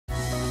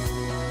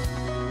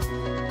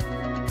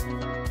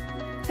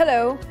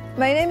Hello,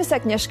 my name is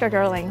Agnieszka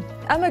Gerling.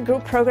 I'm a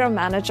Group Program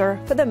Manager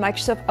for the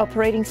Microsoft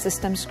Operating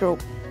Systems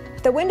Group.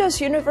 The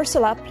Windows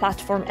Universal App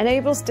Platform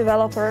enables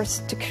developers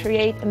to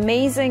create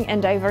amazing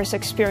and diverse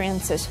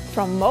experiences,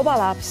 from mobile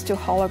apps to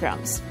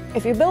holograms.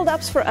 If you build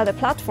apps for other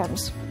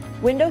platforms,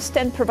 Windows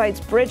 10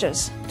 provides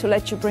bridges to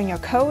let you bring your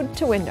code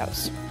to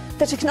Windows.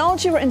 The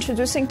technology we're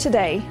introducing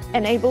today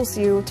enables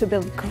you to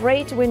build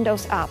great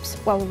Windows apps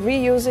while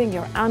reusing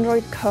your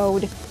Android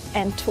code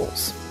and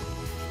tools.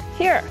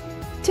 Here,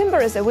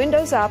 Timber is a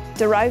Windows app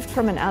derived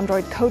from an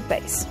Android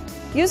codebase.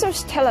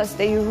 Users tell us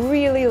they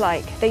really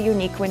like the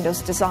unique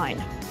Windows design.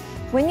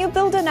 When you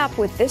build an app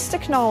with this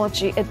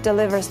technology, it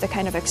delivers the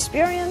kind of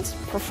experience,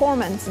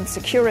 performance, and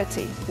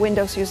security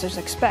Windows users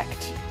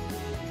expect.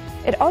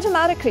 It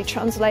automatically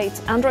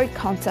translates Android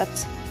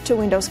concepts to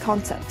Windows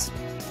concepts.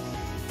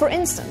 For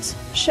instance,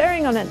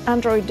 sharing on an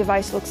Android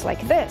device looks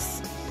like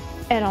this,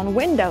 and on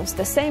Windows,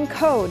 the same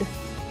code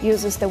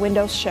uses the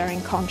Windows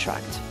sharing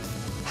contract.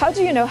 How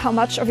do you know how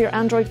much of your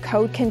Android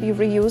code can be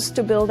reused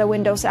to build a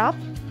Windows app?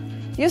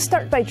 You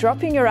start by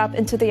dropping your app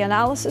into the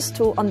analysis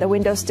tool on the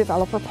Windows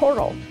Developer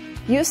Portal.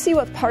 You see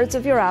what parts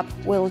of your app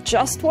will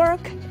just work,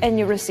 and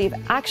you receive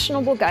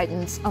actionable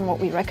guidance on what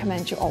we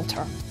recommend you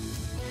alter.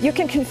 You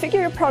can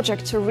configure your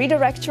project to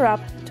redirect your app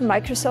to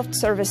Microsoft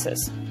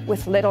services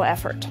with little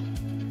effort.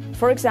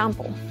 For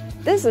example,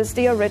 this is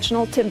the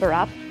original Timber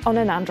app on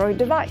an Android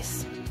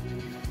device.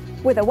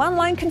 With a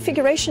one-line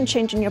configuration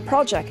change in your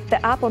project,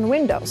 the app on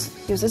Windows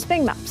uses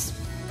Bing Maps.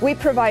 We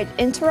provide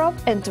interop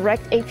and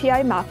direct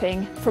API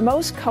mapping for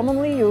most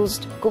commonly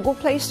used Google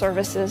Play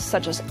services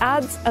such as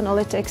ads,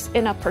 analytics,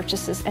 in-app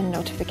purchases, and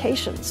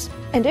notifications.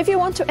 And if you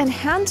want to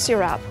enhance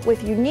your app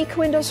with unique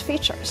Windows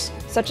features,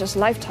 such as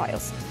live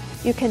tiles,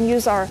 you can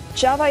use our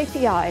Java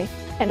API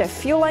and a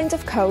few lines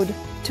of code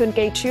to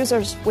engage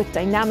users with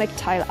dynamic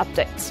tile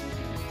updates.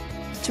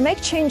 To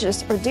make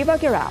changes or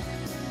debug your app,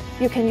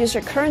 you can use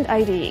your current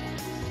IDE.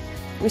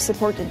 We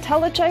support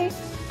IntelliJ,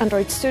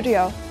 Android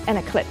Studio, and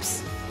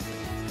Eclipse.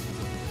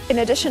 In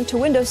addition to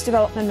Windows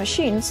development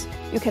machines,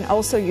 you can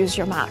also use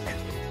your Mac.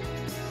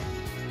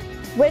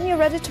 When you're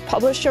ready to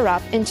publish your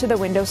app into the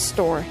Windows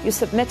Store, you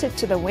submit it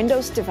to the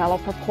Windows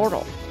Developer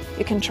Portal.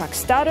 You can track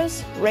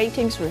status,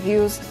 ratings,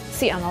 reviews,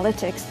 see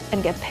analytics,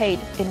 and get paid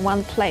in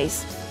one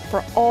place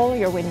for all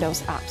your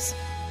Windows apps.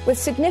 With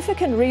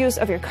significant reuse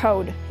of your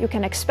code, you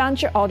can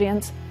expand your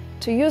audience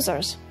to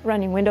users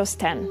running Windows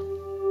 10.